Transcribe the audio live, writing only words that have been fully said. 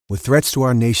With threats to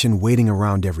our nation waiting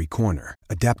around every corner,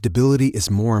 adaptability is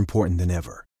more important than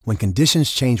ever. When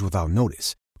conditions change without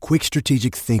notice, quick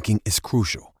strategic thinking is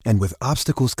crucial. And with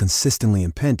obstacles consistently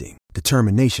impending,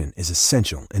 determination is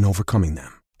essential in overcoming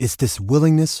them. It's this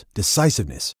willingness,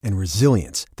 decisiveness, and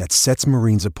resilience that sets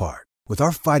Marines apart. With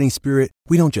our fighting spirit,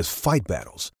 we don't just fight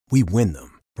battles, we win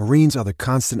them. Marines are the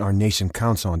constant our nation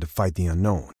counts on to fight the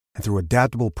unknown. And through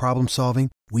adaptable problem solving,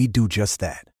 we do just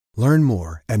that. Learn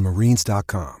more at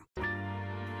marines.com.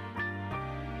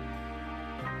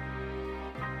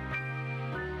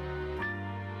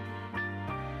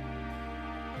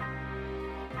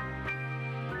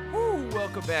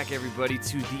 Welcome back, everybody,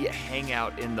 to the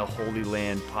Hangout in the Holy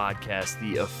Land podcast,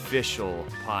 the official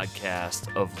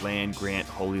podcast of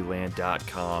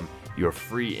LandGrantHolyLand.com, your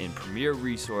free and premier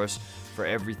resource for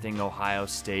everything Ohio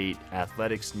State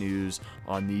athletics news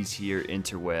on these here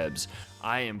interwebs.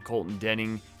 I am Colton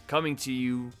Denning, coming to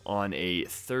you on a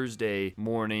Thursday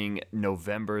morning,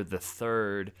 November the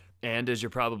 3rd, and as you're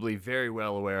probably very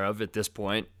well aware of at this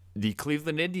point, the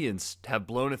Cleveland Indians have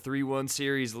blown a 3-1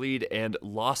 series lead and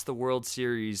lost the World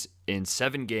Series in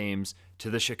 7 games to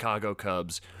the Chicago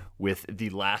Cubs, with the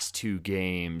last 2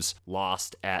 games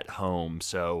lost at home.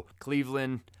 So,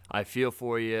 Cleveland, I feel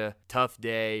for you. Tough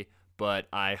day, but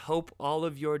I hope all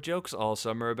of your jokes all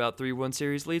summer about 3-1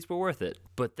 series leads were worth it.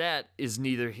 But that is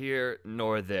neither here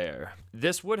nor there.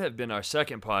 This would have been our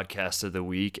second podcast of the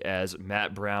week, as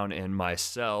Matt Brown and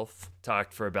myself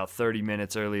talked for about 30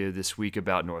 minutes earlier this week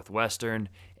about Northwestern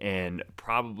and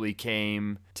probably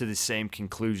came to the same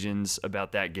conclusions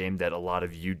about that game that a lot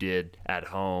of you did at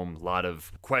home. A lot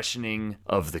of questioning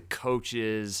of the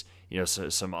coaches,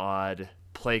 some odd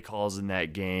play calls in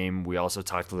that game. We also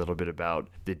talked a little bit about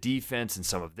the defense and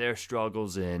some of their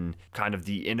struggles and kind of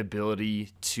the inability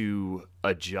to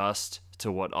adjust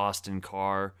to what Austin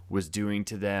Carr was doing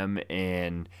to them,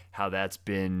 and how that's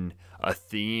been a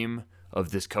theme of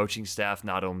this coaching staff,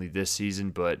 not only this season,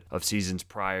 but of seasons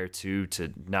prior to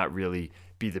not really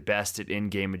be the best at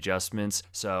in-game adjustments.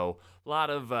 So a lot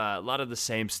of the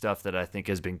same stuff that I think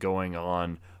has been going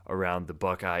on around the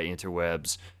Buckeye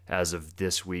interwebs as of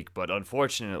this week. But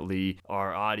unfortunately,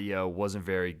 our audio wasn't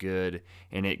very good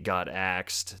and it got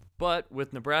axed. But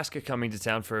with Nebraska coming to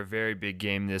town for a very big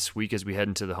game this week as we head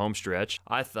into the home stretch,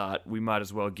 I thought we might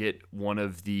as well get one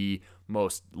of the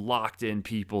most locked-in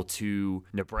people to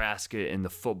Nebraska in the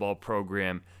football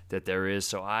program that there is.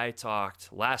 So I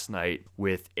talked last night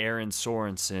with Aaron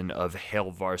Sorensen of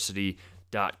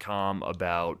HailVarsity.com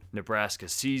about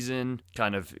Nebraska's season,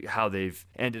 kind of how they've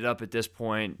ended up at this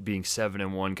point, being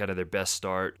 7-1, kind of their best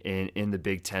start in the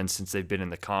Big Ten since they've been in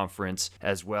the conference,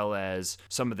 as well as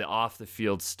some of the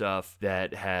off-the-field stuff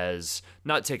that has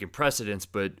not taken precedence,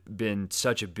 but been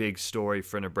such a big story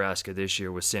for Nebraska this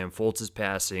year with Sam Foltz's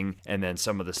passing, and then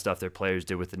some of the stuff their players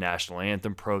did with the national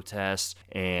anthem protests.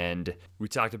 And we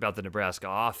talked about the Nebraska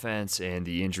offense and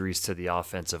the injuries to the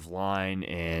offensive line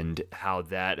and how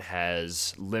that has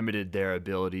limited their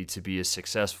ability to be as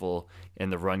successful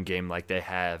in the run game like they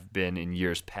have been in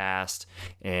years past,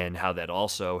 and how that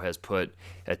also has put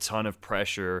a ton of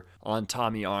pressure on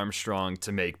Tommy Armstrong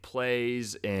to make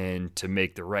plays and to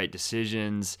make the right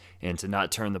decisions and to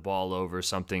not turn the ball over,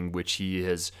 something which he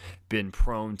has been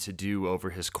prone to do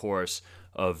over his course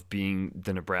of being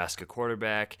the Nebraska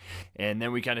quarterback. And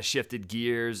then we kind of shifted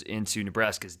gears into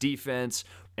Nebraska's defense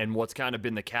and what's kind of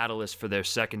been the catalyst for their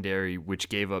secondary, which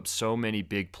gave up so many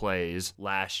big plays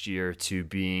last year, to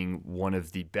being one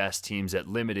of the best teams at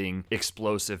limiting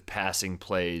explosive passing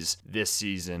plays this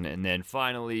season. And then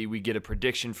finally, we get a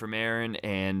prediction from Aaron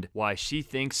and why she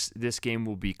thinks this game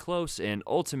will be close, and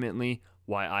ultimately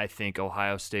why I think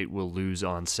Ohio State will lose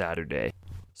on Saturday.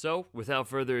 So, without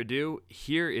further ado,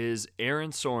 here is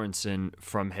Aaron Sorensen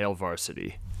from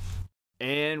HailVarsity.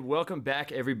 And welcome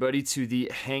back, everybody, to the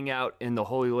Hangout in the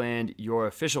Holy Land, your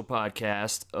official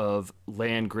podcast of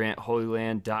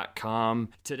LandGrantHolyLand.com.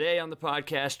 Today on the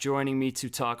podcast, joining me to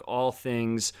talk all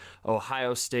things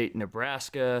Ohio State,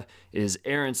 Nebraska, is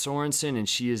Aaron Sorensen, and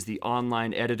she is the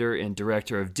online editor and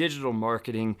director of digital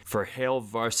marketing for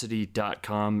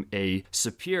HailVarsity.com, a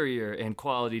superior and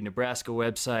quality Nebraska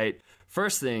website.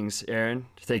 First things, Aaron,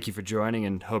 thank you for joining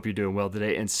and hope you're doing well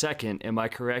today. And second, am I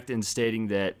correct in stating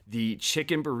that the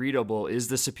chicken burrito bowl is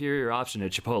the superior option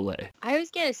at Chipotle? I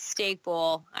always get a steak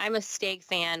bowl. I'm a steak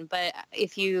fan, but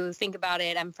if you think about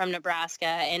it, I'm from Nebraska,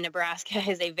 and Nebraska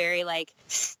is a very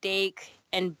steak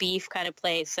and beef kind of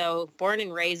place. So born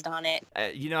and raised on it.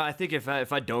 I think if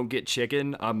I don't get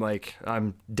chicken,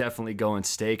 I'm definitely going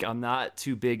steak. I'm not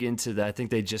too big into that. I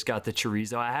think they just got the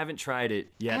chorizo. I haven't tried it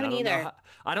yet. I don't either.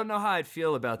 I don't know how I'd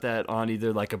feel about that on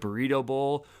either like a burrito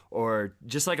bowl or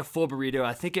just like a full burrito,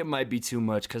 I think it might be too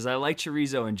much because I like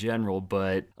chorizo in general,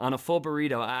 but on a full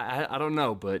burrito, I don't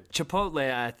know. But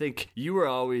Chipotle, I think you were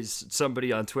always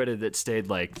somebody on Twitter that stayed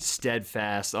like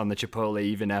steadfast on the Chipotle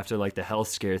even after like the health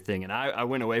scare thing. And I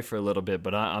went away for a little bit,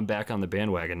 but I'm back on the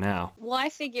bandwagon now. Well, I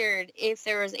figured if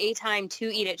there was a time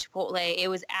to eat at Chipotle, it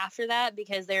was after that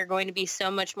because they're going to be so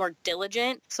much more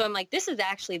diligent. So I'm like, this is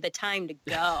actually the time to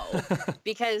go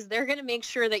because they're going to make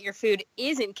sure that your food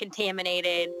isn't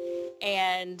contaminated.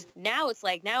 And now it's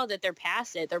like, now that they're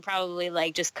past it, they're probably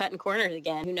like just cutting corners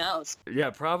again. Who knows? Yeah,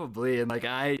 probably. And like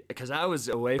because I was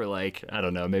away for like, I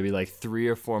don't know, maybe like 3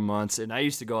 or 4 months. And I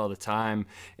used to go all the time.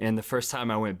 And the first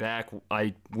time I went back,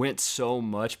 I went so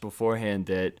much beforehand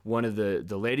that one of the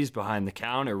ladies behind the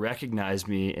counter recognized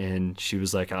me and she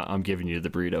was like, I'm giving you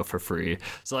the burrito for free.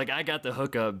 So like I got the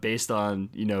hookup based on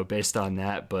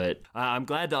that. But I'm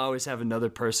glad to always have another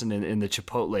person in the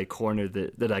Chipotle corner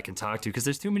that I can talk to because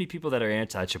there's too many people that are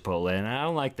anti-Chipotle and I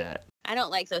don't like that. I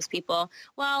don't like those people.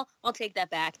 Well, I'll take that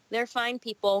back. They're fine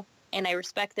people. And I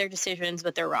respect their decisions,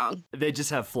 but they're wrong. They just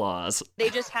have flaws. They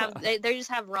just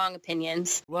have wrong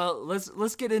opinions. Well,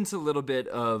 let's get into a little bit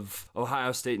of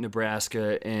Ohio State,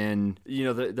 Nebraska, and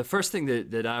the first thing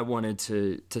that I wanted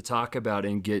to talk about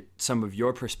and get some of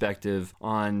your perspective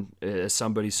on as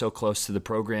somebody so close to the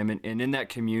program and in that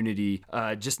community,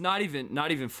 just not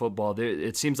even football.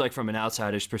 It seems like from an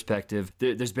outsider's perspective,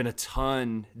 there's been a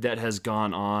ton that has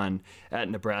gone on at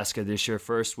Nebraska this year.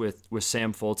 First with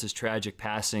Sam Foltz's tragic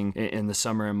passing in the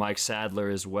summer and Mike Sadler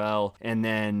as well. And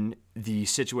then the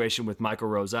situation with Michael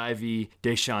Rose-Ivey,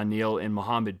 Deshaun Neal, and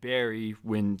Mohamed Barry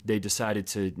when they decided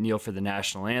to kneel for the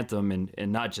national anthem.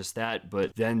 And not just that,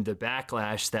 but then the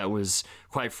backlash that was,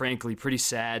 quite frankly, pretty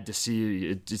sad to see.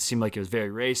 It seemed like it was very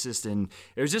racist, and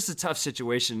it was just a tough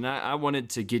situation. And I wanted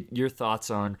to get your thoughts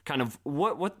on kind of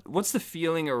what's the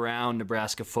feeling around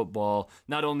Nebraska football,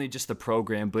 not only just the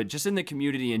program, but just in the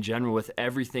community in general with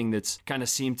everything that's kind of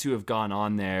seemed to have gone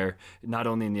on there, not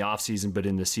only in the offseason, but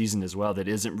in the season as well, that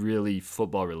isn't really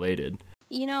football related.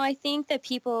 I think that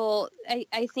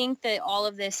I think that all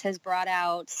of this has brought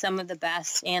out some of the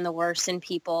best and the worst in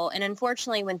people. And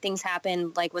unfortunately, when things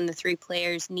happened, like when the 3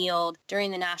 players kneeled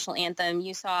during the national anthem,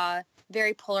 you saw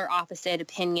very polar opposite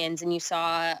opinions, and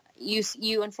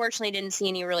you unfortunately didn't see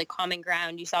any really common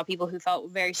ground. You saw people who felt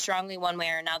very strongly one way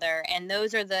or another, and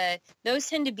those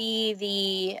tend to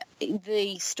be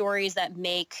the stories that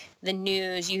make the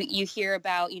news. You hear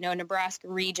about Nebraska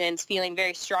Regents feeling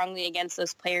very strongly against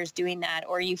those players doing that,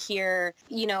 or you hear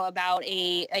about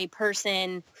a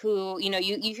person who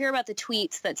you hear about the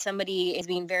tweets that somebody is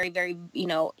being very, very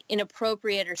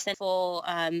inappropriate or sinful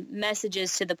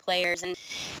messages to the players, and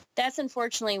that's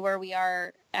unfortunately where we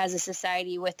are as a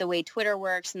society with the way Twitter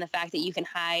works and the fact that you can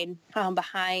hide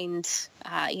behind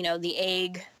the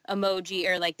egg emoji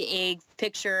or like the egg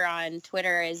picture on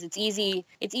Twitter. Is it's easy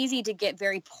to get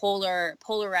very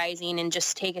polarizing and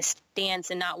just take a stance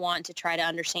and not want to try to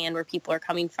understand where people are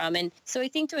coming from. And so I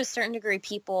think to a certain degree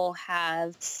people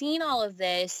have seen all of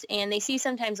this and they see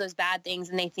sometimes those bad things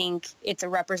and they think it's a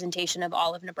representation of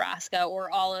all of Nebraska or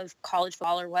all of college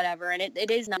football or whatever, and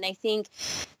it is not. And I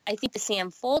think the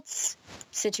Sam Foltz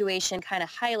situation kind of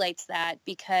highlights that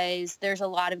because there's a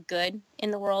lot of good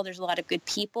in the world. There's a lot of good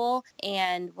people,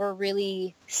 and we're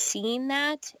really seeing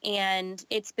that. And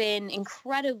it's been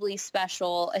incredibly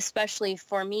special, especially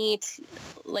for me,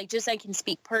 I can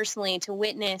speak personally, to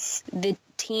witness the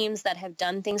teams that have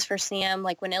done things for Sam,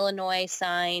 like when Illinois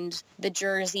signed the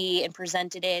jersey and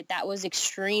presented it, that was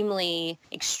extremely,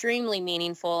 extremely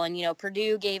meaningful. And,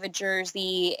 Purdue gave a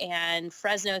jersey and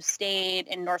Fresno State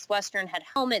and Northwestern had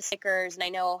helmet stickers. And I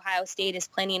know Ohio State is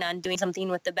planning on doing something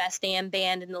with the best damn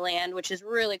band in the land, which is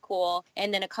really cool.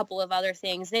 And then a couple of other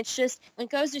things. And it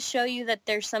goes to show you that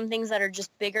there's some things that are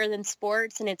just bigger than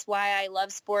sports. And it's why I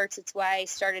love sports. It's why I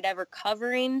started ever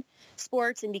covering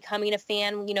sports and becoming a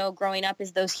fan, growing up,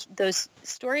 is those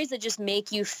stories that just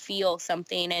make you feel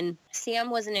something. And Sam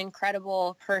was an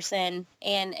incredible person,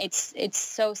 and it's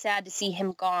so sad to see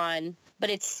him gone, but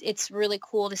it's really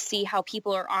cool to see how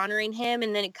people are honoring him.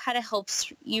 And then it kind of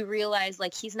helps you realize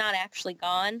like he's not actually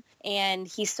gone and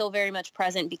he's still very much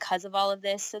present because of all of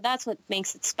this. So that's what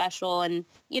makes it special. And,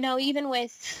 even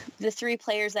with the 3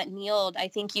 players that kneeled, I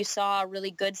think you saw a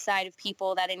really good side of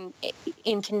people that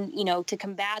to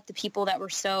combat the people that were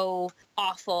so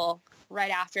awful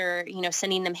right after,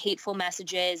 sending them hateful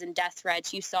messages and death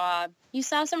threats. You saw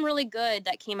some really good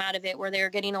that came out of it where they were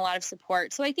getting a lot of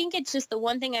support. So I think it's just the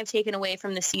one thing I've taken away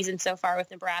from the season so far with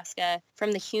Nebraska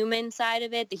from the human side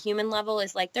of it, the human level,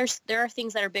 is like there are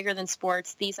things that are bigger than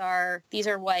sports. These are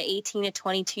what, 18 to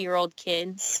 22-year-old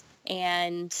kids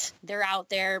and they're out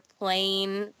there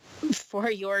playing for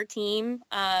your team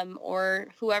or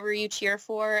whoever you cheer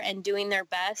for and doing their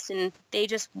best, and they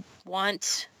just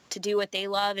want to do what they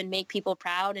love and make people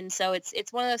proud. And so it's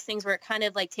one of those things where it kind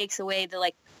of like takes away the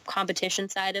like competition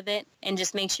side of it and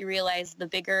just makes you realize the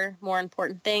bigger, more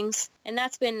important things. And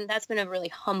that's been a really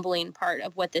humbling part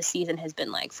of what this season has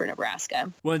been like for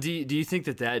Nebraska. Well, do you think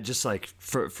that just like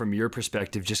from your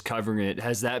perspective, just covering it,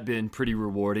 has that been pretty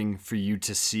rewarding for you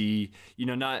to see,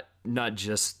 not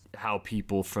just how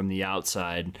people from the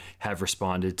outside have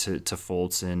responded to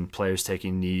Fultz and players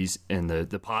taking knees and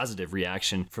the positive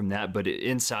reaction from that, but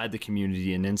inside the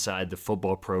community and inside the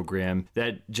football program,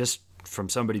 that just from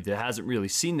somebody that hasn't really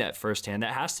seen that firsthand,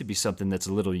 that has to be something that's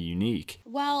a little unique.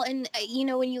 Well, and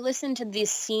when you listen to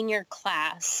this senior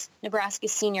class,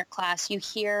 Nebraska's senior class, you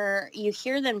hear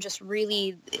them just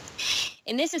really,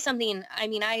 and this is something,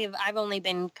 I've only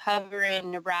been covering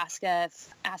Nebraska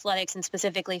athletics and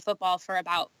specifically football for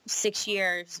about 6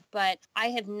 years, but I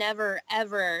have never,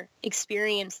 ever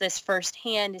experienced this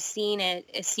firsthand, seeing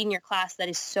a senior class that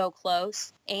is so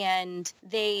close. And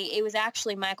it was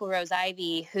actually Michael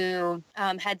Rose-Ivy who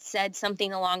had said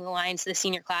something along the lines to the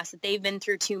senior class that they've been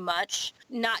through too much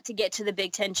not to get to the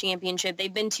Big Ten championship.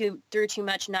 They've been through too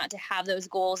much not to have those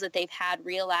goals that they've had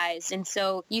realized. And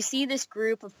so you see this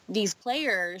group of these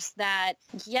players that,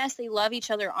 yes, they love each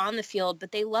other on the field,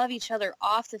 but they love each other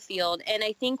off the field. And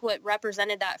I think what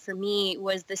represented that for me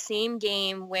was the same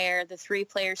game where the 3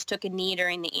 players took a knee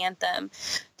during the anthem.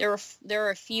 There were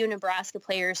a few Nebraska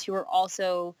players who were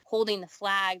also holding the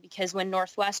flag, because when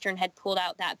Northwestern had pulled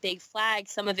out that big flag,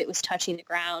 some of it was touching the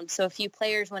ground. So a few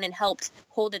players went and helped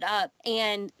hold it up.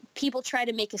 And people try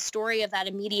to make a story of that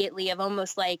immediately, of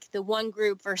almost like the one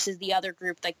group versus the other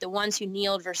group, like the ones who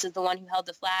kneeled versus the one who held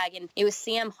the flag. And it was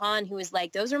Sam Hahn who was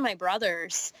like, those are my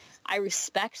brothers. I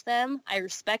respect them. I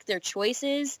respect their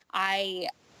choices. I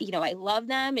love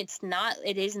them.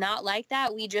 It is not like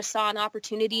that. We just saw an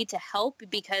opportunity to help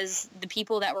because the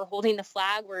people that were holding the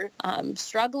flag were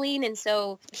struggling. And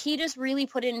so he just really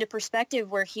put it into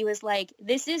perspective where he was like,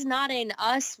 this is not an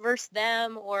us versus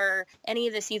them or any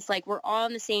of this. He's like, we're all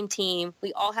on the same team.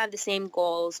 We all have the same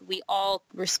goals. We all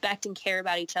respect and care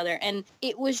about each other. And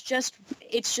it's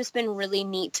just been really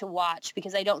neat to watch,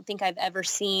 because I don't think I've ever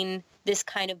seen this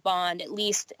kind of bond, at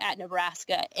least at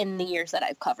Nebraska, in the years that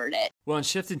I've covered it. Well, and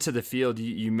shifting to the field,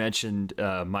 you mentioned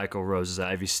Michael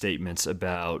Rose-Ivy's statements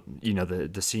about,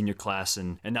 the senior class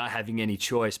and not having any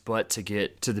choice but to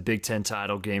get to the Big Ten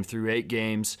title game through 8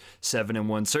 games,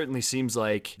 7-1. Certainly seems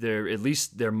like they're at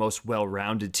least their most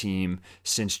well-rounded team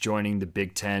since joining the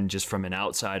Big Ten, just from an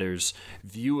outsider's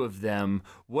view of them.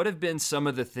 What have been some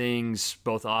of the things,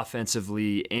 both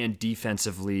offensively and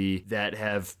defensively, that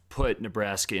have put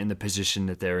Nebraska in the position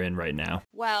that they're in right now?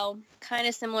 Well, kind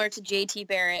of similar to JT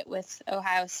Barrett with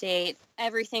Ohio State.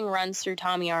 Everything runs through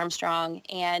Tommy Armstrong,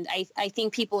 and I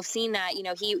think people have seen that.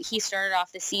 He started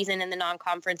off the season in the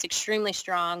non-conference extremely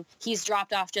strong. He's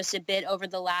dropped off just a bit over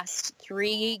the last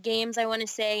 3 games, I want to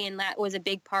say, and that was a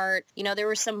big part. There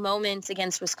were some moments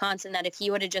against Wisconsin that if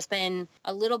he would have just been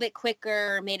a little bit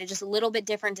quicker, made it just a little bit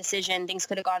different decision, things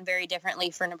could have gone very differently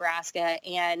for Nebraska.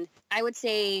 And I would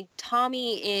say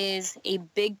Tommy is a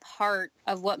big part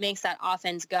of what makes that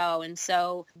offense go. And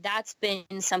so that's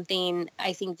been something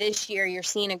I think this year you're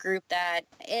seeing a group that,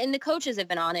 and the coaches have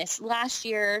been honest, last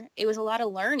year it was a lot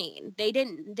of learning. They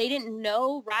didn't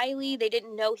know Riley. They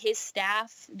didn't know his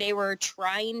staff. They were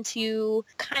trying to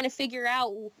kind of figure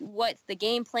out what's the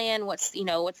game plan, what's the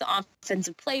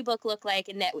offensive playbook look like,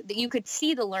 and that you could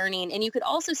see the learning and you could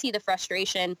also see the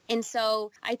frustration. And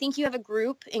so I think you have a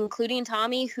group, including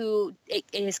Tommy, who it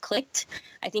has clicked.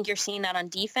 I think you're seeing that on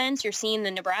defense. You're seeing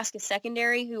the Nebraska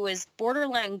secondary, who was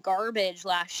borderline garbage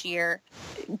last year,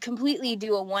 completely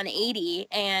do a 180,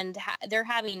 and they're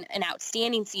having an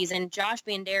outstanding season. Josh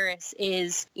Banderas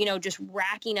is, just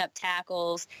racking up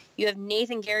tackles. You have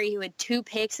Nathan Gary, who had 2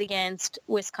 picks against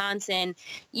Wisconsin.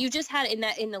 You just had,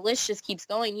 in the list just keeps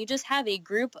going, you just have a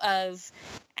group of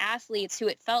athletes who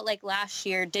it felt like last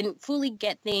year didn't fully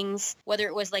get things, whether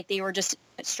it was like they were just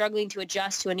struggling to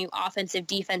adjust to a new offensive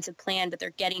defensive plan, but they're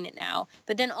getting it now.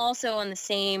 But then also on the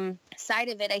same side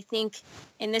of it, I think,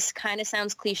 and this kind of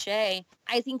sounds cliche,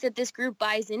 I think that this group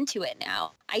buys into it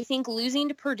now. I think losing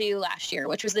to Purdue last year,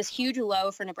 which was this huge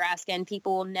low for Nebraska, and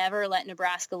people will never let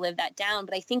Nebraska live that down,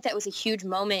 but I think that was a huge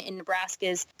moment in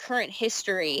Nebraska's current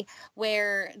history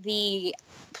where the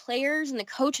players and the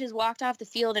coaches walked off the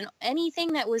field, and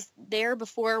anything that was there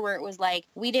before where it was like,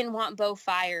 we didn't want Bo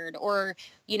fired, or,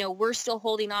 we're still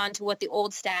holding on to what the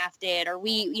old staff did, or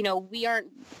we aren't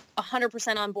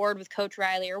 100% on board with Coach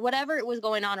Riley or whatever it was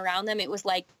going on around them. It was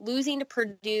like losing to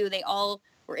Purdue. They all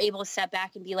were able to step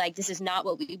back and be like, this is not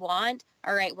what we want.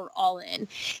 All right, we're all in.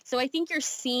 So I think you're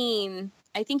seeing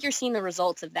the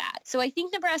results of that. So I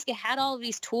think Nebraska had all of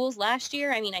these tools last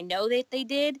year. I mean, I know that they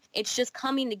did. It's just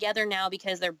coming together now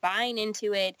because they're buying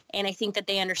into it, and I think that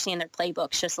they understand their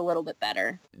playbooks just a little bit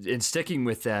better. And sticking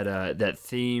with that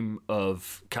theme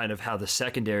of kind of how the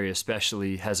secondary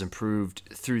especially has improved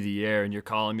through the air, in your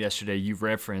column yesterday, you've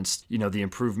referenced, the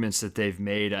improvements that they've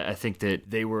made. I think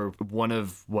that they were one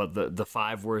of the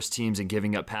 5 worst teams in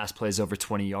giving up pass plays over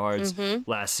 20 yards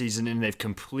last season, and they've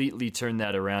completely turned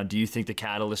that around. Do you think the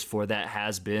catalyst for that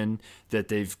has been that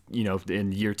they've,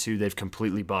 in year 2, they've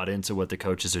completely bought into what the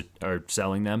coaches are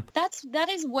selling them? That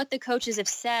is what the coaches have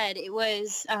said. It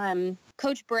was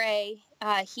Coach Bray.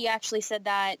 He actually said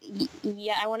that,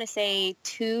 I want to say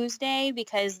Tuesday,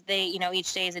 because they,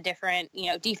 each day is a different,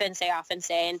 defense day, offense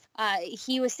day. And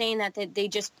he was saying that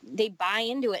they buy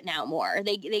into it now more.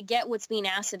 They get what's being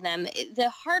asked of them. The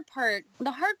hard part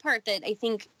that I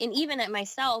think, and even at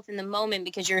myself in the moment,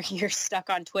 because you're stuck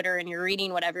on Twitter and you're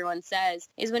reading what everyone says,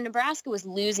 is when Nebraska was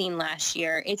losing last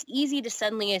year, it's easy to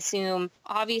suddenly assume,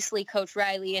 obviously Coach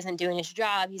Riley isn't doing his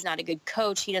job. He's not a good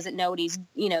coach. He doesn't know what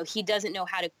he doesn't know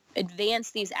how to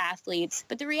advance these athletes.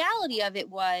 But the reality of it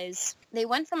was they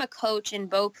went from a coach in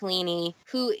Bo Pelini,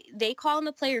 who they call him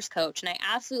a player's coach, and I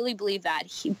absolutely believe that.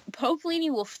 Bo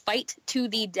Pelini will fight to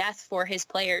the death for his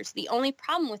players. The only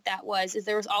problem with that is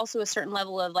there was also a certain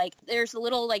level of there's a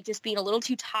little just being a little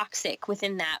too toxic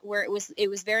within that, where it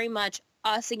was very much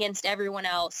us against everyone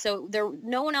else. So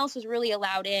no one else was really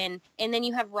allowed in. And then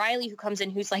you have Riley, who comes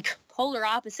in, who's polar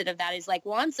opposite of that, is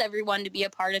wants everyone to be a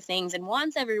part of things and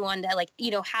wants everyone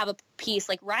to have a piece.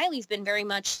 Riley's been very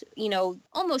much,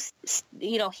 almost,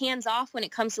 hands off when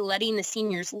it comes to letting the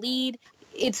seniors lead.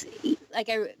 It's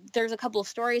there's a couple of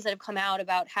stories that have come out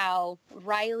about how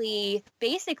Riley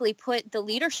basically put the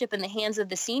leadership in the hands of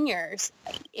the seniors.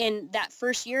 In that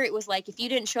first year, it was if you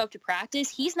didn't show up to practice,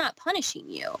 he's not punishing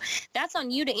you. That's on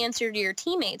you to answer to your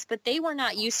teammates. But they were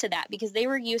not used to that, because they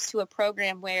were used to a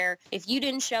program where if you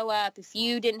didn't show up, if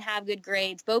you didn't have good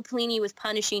grades, Bo Pelini was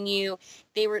punishing you.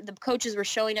 The coaches were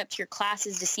showing up to your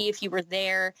classes to see if you were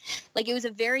there. It was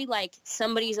a very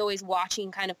somebody's always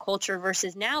watching kind of culture,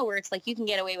 versus now where it's you can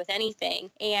get away with anything.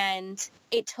 And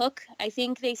it took, I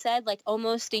think they said,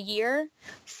 almost a year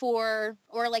or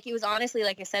it was honestly,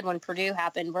 like I said, when Purdue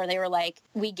happened, where they were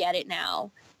we get it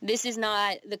now. This is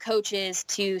not the coaches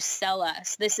to sell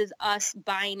us. This is us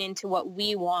buying into what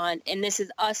we want, and this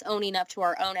is us owning up to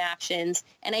our own actions.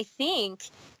 And I think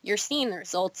you're seeing the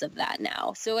results of that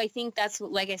now. So I think that's,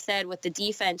 like I said, with the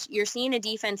defense, you're seeing a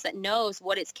defense that knows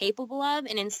what it's capable of.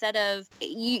 And instead of,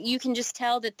 you can just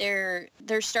tell that they're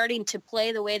starting to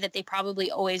play the way that they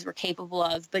probably always were capable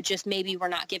of, but just maybe we're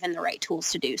not given the right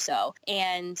tools to do so.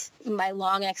 And my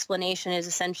long explanation is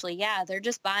essentially,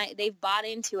 they've bought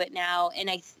into it now. And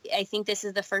I think this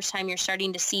is the first time you're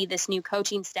starting to see this new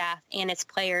coaching staff and its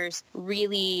players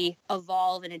really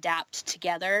evolve and adapt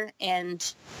together.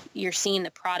 And you're seeing the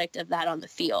product of that on the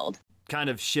field. Kind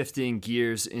of shifting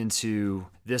gears into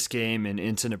this game and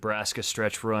into Nebraska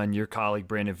stretch run, your colleague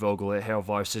Brandon Vogel at Hail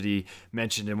Varsity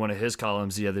mentioned in one of his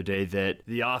columns the other day that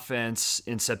the offense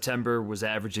in September was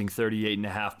averaging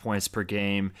 38.5 points per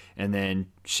game, and then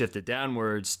shifted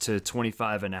downwards to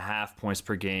 25.5 points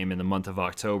per game in the month of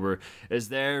October. Is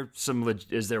there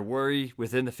worry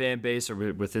within the fan base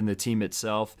or within the team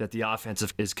itself that the offense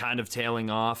is kind of tailing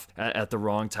off at the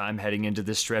wrong time heading into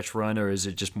this stretch run, or is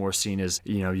it just more seen as,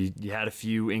 you had a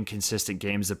few inconsistent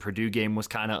games? The Purdue game was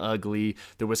kind of ugly.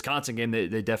 The Wisconsin game,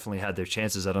 they definitely had their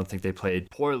chances. I don't think they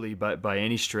played poorly by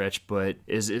any stretch, but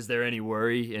is there any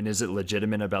worry, and is it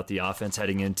legitimate about the offense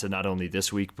heading into not only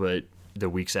this week but the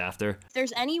weeks after? If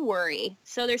there's any worry,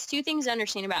 so there's two things to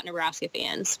understand about Nebraska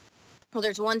fans. Well,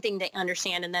 there's one thing to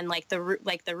understand, and then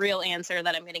the real answer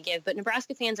that I'm going to give. But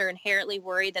Nebraska fans are inherently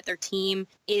worried that their team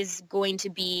is going to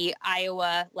be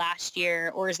Iowa last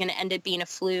year, or is going to end up being a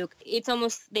fluke. It's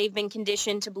almost, they've been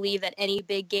conditioned to believe that any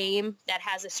big game that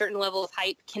has a certain level of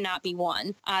hype cannot be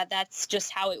won. That's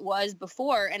just how it was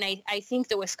before. And I think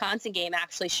the Wisconsin game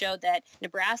actually showed that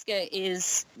Nebraska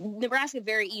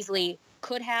very easily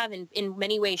could have, and in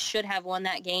many ways should have, won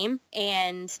that game.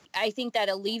 And I think that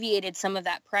alleviated some of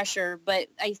that pressure. But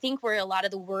I think where a lot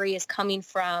of the worry is coming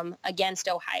from against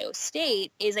Ohio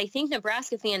State is I think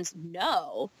Nebraska fans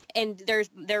know, and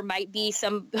there might be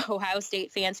some Ohio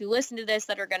State fans who listen to this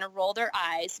that are going to roll their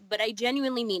eyes, but I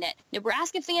genuinely mean it.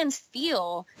 Nebraska fans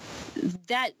feel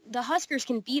that the Huskers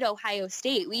can beat Ohio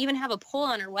State. We even have a poll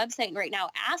on our website right now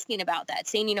asking about that,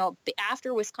 saying, you know,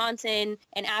 after Wisconsin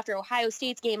and after Ohio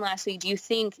State's game last week, do you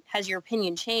think, has your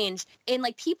opinion changed? And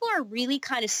like, people are really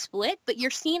kind of split, but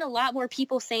you're seeing a lot more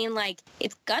people saying like,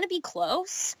 it's going to be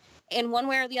close. And one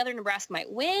way or the other, Nebraska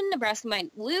might win, Nebraska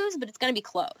might lose, but it's going to be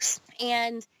close.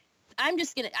 And I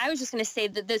was just going to say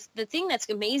that the thing that's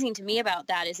amazing to me about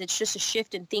that is it's just a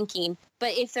shift in thinking.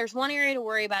 But if there's one area to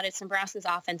worry about, it's Nebraska's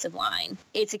offensive line.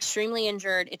 It's extremely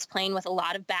injured. It's playing with a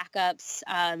lot of backups.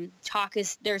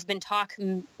 There's been talk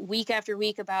week after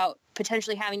week about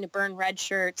potentially having to burn red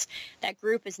shirts. That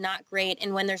group is not great.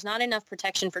 And when there's not enough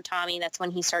protection for Tommy, that's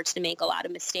when he starts to make a lot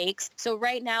of mistakes. So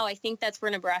right now, I think that's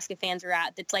where Nebraska fans are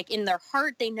at. It's like in their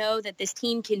heart, they know that this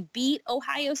team can beat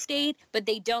Ohio State, but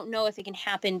they don't know if it can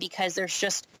happen because there's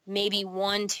just maybe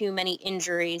one too many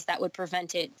injuries that would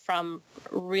prevent it from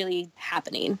really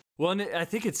happening. Well, and I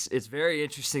think it's very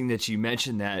interesting that you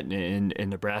mentioned that, and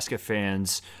Nebraska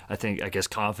fans, I guess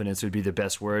confidence would be the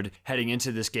best word heading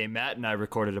into this game. Matt and I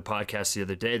recorded a podcast the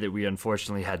other day that we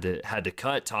unfortunately had to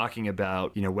cut, talking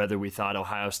about, you know, whether we thought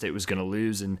Ohio State was going to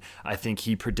lose, and I think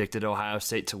he predicted Ohio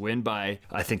State to win by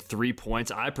 3 points.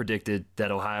 I predicted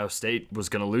that Ohio State was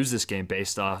going to lose this game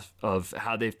based off of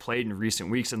how they've played in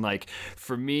recent weeks, and like,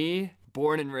 for me,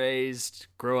 born and raised,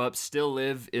 grow up, still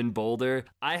live in Boulder,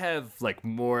 I have like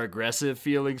more aggressive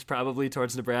feelings probably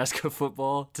towards Nebraska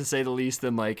football, to say the least,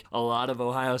 than like a lot of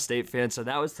Ohio State fans. So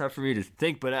that was tough for me to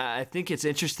think. But I think it's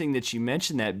interesting that you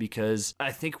mentioned that, because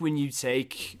I think when you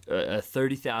take a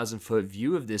 30,000 foot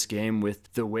view of this game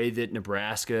with the way that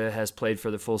Nebraska has played for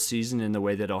the full season and the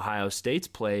way that Ohio State's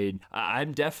played,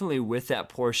 I'm definitely with that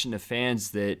portion of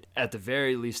fans that at the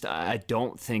very least, I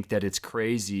don't think that it's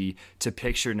crazy to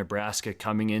picture Nebraska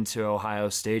coming into Ohio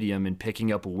Stadium and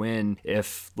picking up a win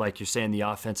if, like you're saying, the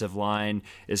offensive line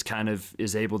is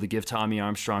able to give Tommy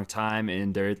Armstrong time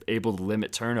and they're able to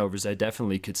limit turnovers. I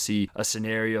definitely could see a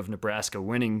scenario of Nebraska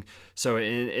winning. So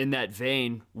in that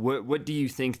vein, what do you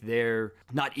think their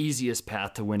not easiest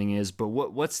path to winning is, but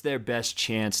what's their best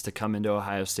chance to come into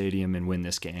Ohio Stadium and win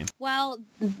this game? Well,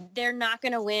 they're not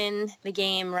going to win the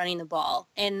game running the ball.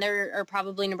 And there are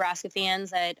probably Nebraska fans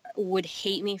that would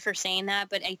hate me for saying that,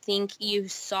 but I think you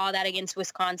saw that against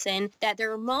Wisconsin, that there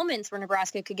were moments where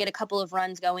Nebraska could get a couple of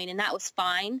runs going, and that was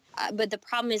fine. But the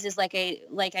problem is like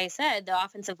I said, the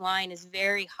offensive line is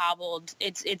very hobbled.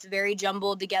 It's very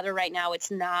jumbled together right now.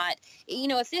 It's not, you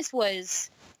know, if this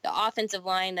was the offensive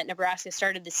line that Nebraska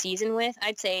started the season with,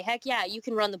 I'd say, heck yeah, you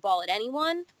can run the ball at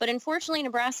anyone. But unfortunately,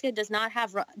 Nebraska does not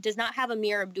have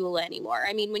Ameer Abdullah anymore.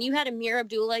 I mean, when you had Ameer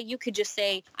Abdullah, you could just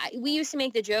say, we used to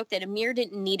make the joke that Ameer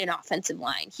didn't need an offensive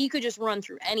line. He could just run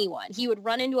through anyone. He would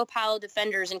run into a pile of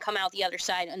defenders and come out the other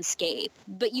side unscathed.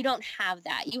 But you don't have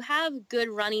that. You have good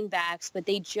running backs, but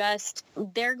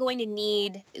they're going to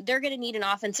need an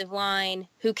offensive line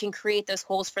who can create those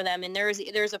holes for them. And there's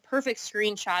a perfect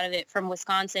screenshot of it from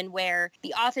Wisconsin, where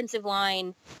the offensive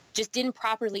line just didn't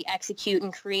properly execute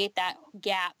and create that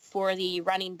gap for the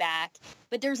running back.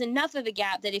 But there's enough of a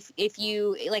gap that if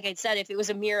you, like I said, if it was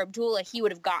Ameer Abdullah, he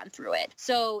would have gotten through it.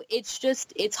 So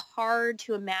it's hard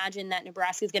to imagine that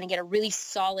Nebraska is going to get a really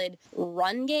solid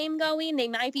run game going. They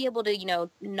might be able to, you know,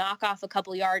 knock off a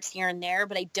couple yards here and there,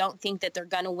 but I don't think that they're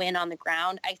going to win on the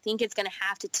ground. I think it's going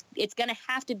to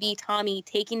have to be Tommy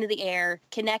taking to the air,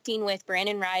 connecting with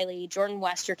Brandon Riley, Jordan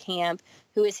Westerkamp,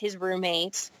 who is his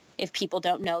roommate, if people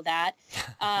don't know that.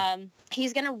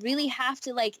 He's going to really have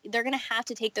to, they're going to have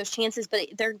to take those chances, but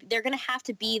they're going to have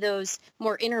to be those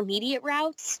more intermediate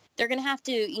routes. They're going to have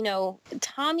to, you know,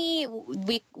 Tommy,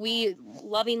 we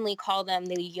lovingly call them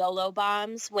the YOLO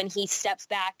bombs, when he steps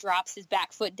back, drops his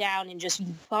back foot down, and just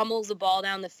pummels the ball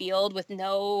down the field with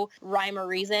no rhyme or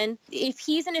reason. If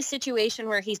he's in a situation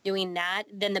where he's doing that,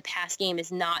 then the pass game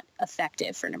is not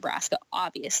effective for Nebraska,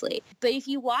 obviously. But if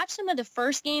you watch some of the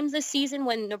first games this season,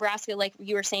 when Nebraska, like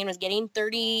you were saying, was getting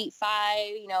 35,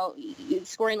 you know,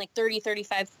 scoring like 30,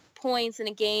 35 points in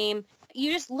a game,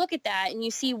 you just look at that and you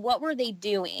see what were they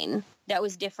doing that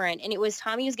was different. And it was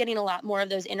Tommy was getting a lot more of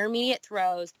those intermediate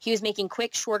throws. He was making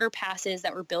quick, shorter passes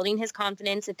that were building his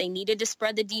confidence. If they needed to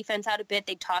spread the defense out a bit,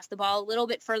 they'd toss the ball a little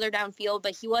bit further downfield,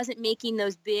 but he wasn't making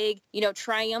those big, you know,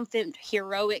 triumphant,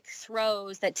 heroic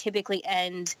throws that typically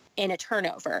end in a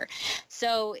turnover.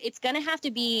 So it's going to have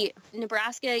to be,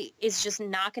 Nebraska is just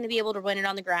not going to be able to win it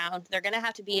on the ground. They're going to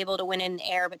have to be able to win in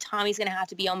the air, but Tommy's going to have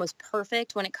to be almost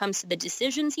perfect when it comes to the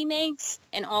decisions he makes.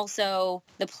 And also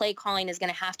the play calling is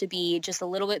going to have to be just a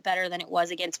little bit better than it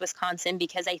was against Wisconsin,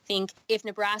 because I think if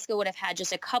Nebraska would have had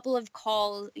just a couple of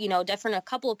calls, a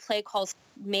couple of play calls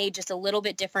made just a little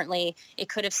bit differently, it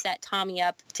could have set Tommy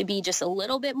up to be just a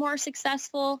little bit more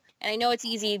successful. And I know it's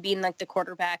easy being like the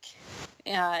quarterback,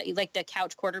 like the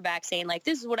couch quarterback, saying like,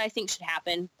 this is what I think should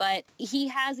happen, but he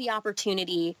has the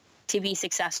opportunity to be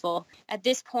successful. At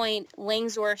this point,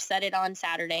 Langsdorf said it on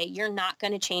Saturday, you're not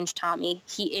going to change Tommy.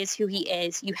 He is who he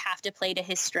is. You have to play to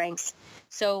his strengths.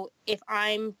 So if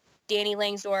I'm Danny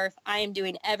Langsdorf, I am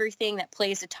doing everything that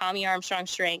plays to Tommy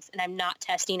Armstrong's strengths, and I'm not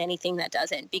testing anything that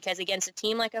doesn't, because against a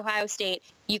team like Ohio State,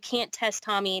 you can't test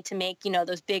Tommy to make,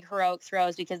 those big heroic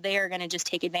throws, because they are going to just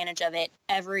take advantage of it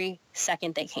every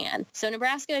second they can. So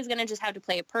Nebraska is going to just have to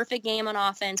play a perfect game on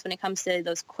offense when it comes to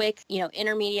those quick,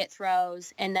 intermediate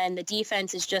throws. And then the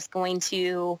defense is going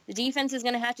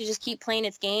to have to just keep playing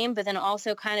its game, but then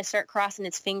also kind of start crossing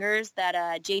its fingers that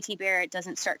JT Barrett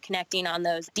doesn't start connecting on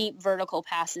those deep vertical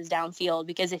passes downfield,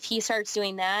 because if he starts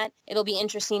doing that, it'll be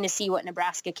interesting to see what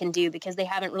Nebraska can do, because they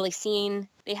haven't really seen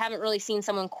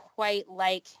someone quite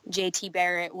like JT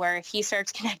Barrett, where if he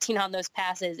starts connecting on those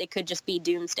passes, it could just be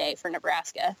doomsday for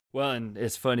Nebraska. Well, and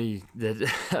it's funny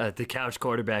that the couch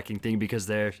quarterbacking thing, because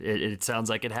it sounds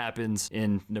like it happens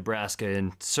in Nebraska,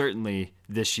 and certainly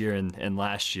this year and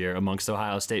last year amongst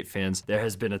Ohio State fans, there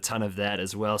has been a ton of that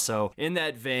as well. So in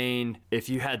that vein, if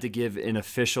you had to give an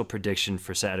official prediction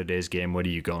for Saturday's game, what are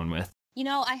you going with?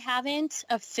 I haven't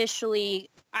officially.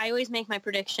 I always make my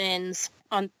predictions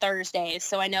on Thursdays.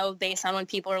 So I know based on when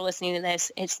people are listening to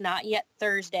this, it's not yet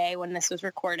Thursday when this was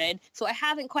recorded. So I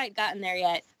haven't quite gotten there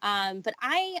yet. But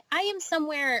I am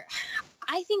somewhere.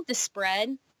 I think the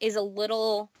spread is a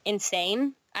little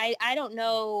insane. I don't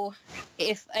know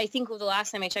if, I think the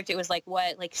last time I checked, it was like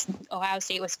Ohio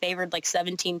State was favored like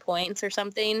 17 points or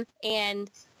something. And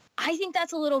I think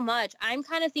that's a little much. I'm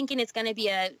kind of thinking it's going to be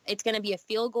a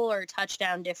field goal or a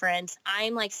touchdown difference.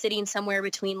 I'm like sitting somewhere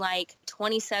between like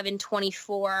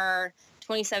 27-24,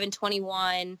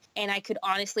 27-21, and I could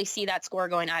honestly see that score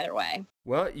going either way.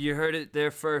 Well, you heard it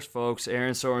there first, folks.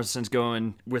 Erin Sorensen's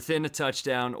going within a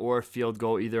touchdown or field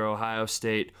goal, either Ohio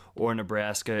State or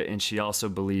Nebraska, and she also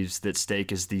believes that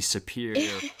steak is the superior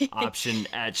option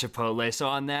at Chipotle. So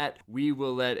on that, we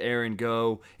will let Erin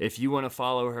go. If you want to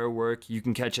follow her work, you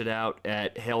can catch it out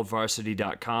at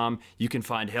HailVarsity.com. You can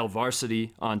find Hail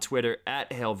Varsity on Twitter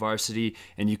at Hail Varsity,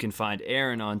 and you can find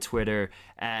Erin on Twitter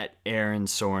at Erin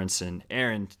Sorensen.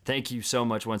 Erin, thank you so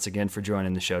much once again for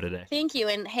joining the show today. Thank you.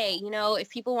 And hey, if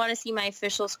people want to see my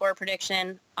official score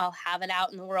prediction, I'll have it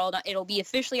out in the world. It'll be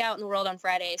officially out in the world on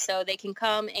Friday, so they can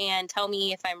come and tell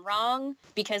me if I'm wrong,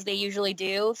 because they usually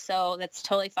do. So that's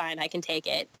totally fine. I can take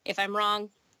it. If I'm wrong,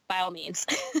 by all means.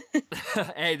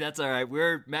 Hey, that's all right.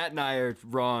 Matt and I are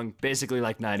wrong basically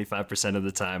like 95% of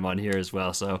the time on here as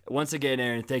well. So once again,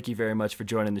 Erin, thank you very much for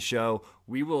joining the show.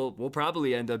 We'll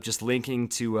probably end up just linking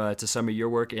to some of your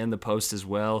work and the post as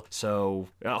well. So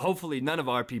hopefully none of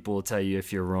our people will tell you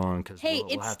if you're wrong, because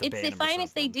we'll have to ban them or fine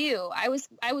if they do. I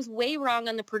was way wrong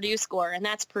on the Purdue score, and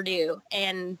that's Purdue.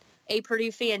 And a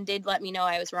Purdue fan did let me know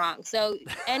I was wrong. So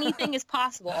anything is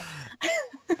possible.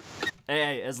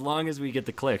 Hey, as long as we get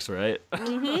the clicks, right?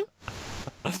 Mm-hmm.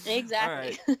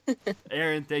 Exactly. All right.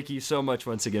 Erin, thank you so much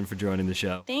once again for joining the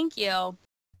show. Thank you.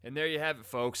 And there you have it,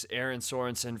 folks. Erin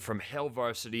Sorensen from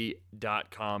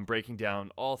HailVarsity.com, breaking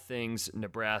down all things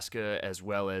Nebraska, as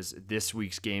well as this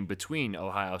week's game between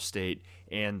Ohio State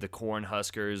and the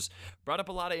Cornhuskers. Brought up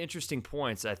a lot of interesting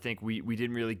points. I think we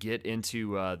didn't really get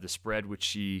into the spread, which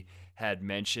she had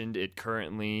mentioned. It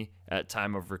currently, at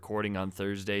time of recording on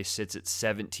Thursday, sits at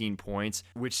 17 points,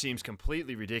 which seems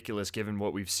completely ridiculous given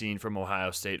what we've seen from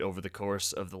Ohio State over the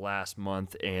course of the last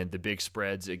month and the big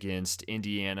spreads against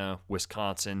Indiana,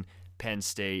 Wisconsin, Penn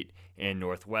State, and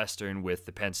Northwestern, with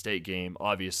the Penn State game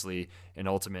obviously an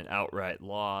ultimate outright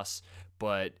loss.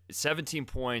 But 17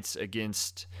 points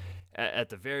against, at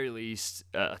the very least,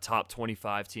 a top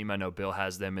 25 team. I know Bill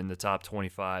has them in the top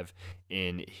 25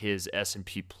 in his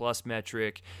S&P Plus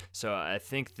metric. So I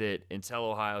think that until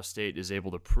Ohio State is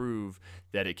able to prove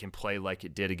that it can play like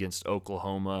it did against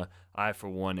Oklahoma, I, for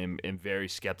one, am very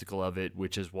skeptical of it,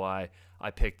 which is why I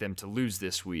picked them to lose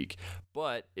this week.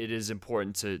 But it is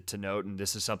important to note, and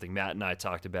this is something Matt and I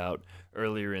talked about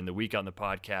earlier in the week on the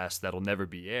podcast that'll never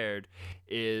be aired,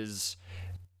 is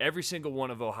every single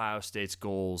one of Ohio State's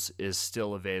goals is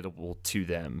still available to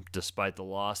them, despite the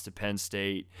loss to Penn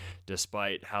State,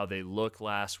 despite how they looked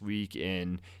last week,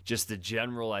 and just the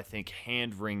general, I think,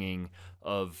 hand-wringing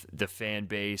of the fan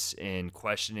base and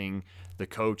questioning the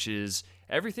coaches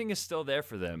everything is still there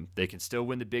for them. They can still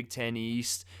win the Big Ten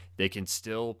East. They can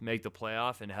still make the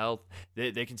playoff, and hell,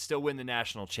 they can still win the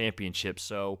national championship.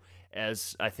 So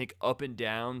as I think up and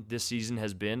down this season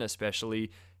has been,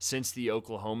 especially since the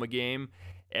Oklahoma game,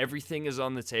 everything is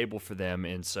on the table for them.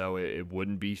 And so it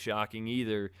wouldn't be shocking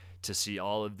either to see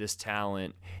all of this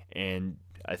talent, and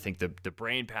I think the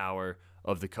brain power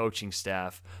of the coaching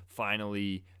staff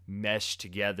finally mesh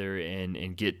together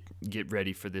and get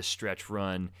ready for this stretch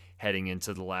run heading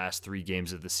into the last 3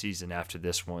 games of the season after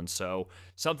this one. So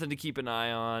something to keep an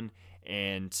eye on,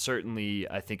 and certainly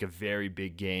I think a very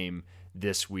big game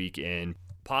this week, and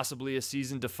possibly a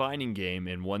season-defining game,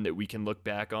 and one that we can look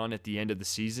back on at the end of the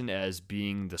season as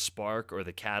being the spark or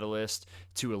the catalyst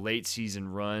to a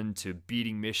late-season run to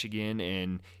beating Michigan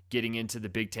and getting into the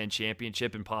Big Ten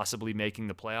championship and possibly making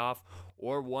the playoff,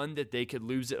 or one that they could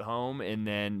lose at home and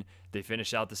then they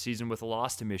finish out the season with a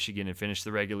loss to Michigan and finish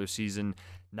the regular season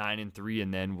 9-3,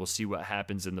 and then we'll see what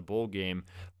happens in the bowl game.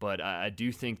 But I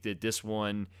do think that this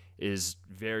one is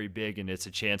very big, and it's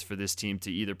a chance for this team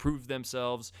to either prove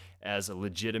themselves as a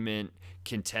legitimate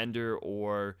contender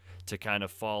or to kind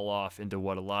of fall off into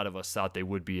what a lot of us thought they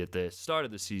would be at the start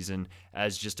of the season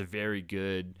as just a very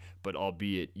good but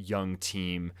albeit young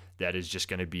team that is just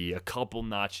going to be a couple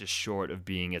notches short of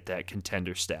being at that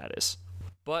contender status.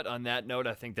 But on that note,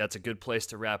 I think that's a good place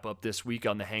to wrap up this week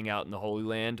on the Hangout in the Holy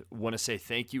Land. I want to say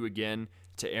thank you again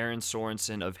to Aaron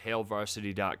Sorensen of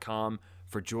HailVarsity.com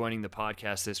for joining the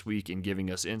podcast this week and giving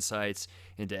us insights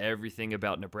into everything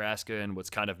about Nebraska and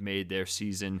what's kind of made their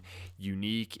season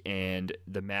unique and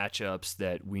the matchups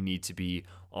that we need to be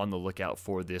on the lookout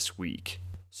for this week.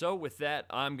 So with that,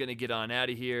 I'm going to get on out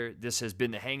of here. This has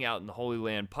been the Hangout in the Holy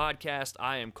Land podcast.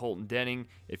 I am Colton Denning.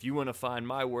 If you want to find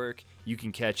my work, you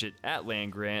can catch it at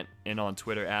LandGrant and on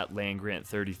Twitter at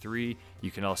LandGrant33.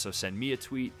 You can also send me a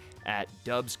tweet at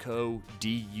Dubsco,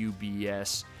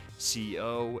 DUBSCO.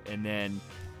 And then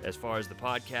as far as the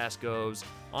podcast goes,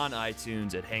 on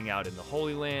iTunes at Hangout in the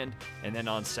Holy Land, and then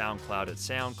on SoundCloud at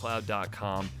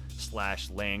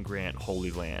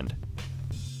soundcloud.com/LandGrantHolyLand.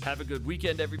 Have a good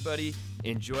weekend, everybody.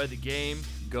 Enjoy the game.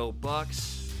 Go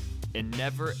Bucks. And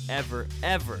never, ever,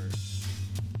 ever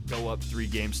go up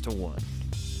 3-1.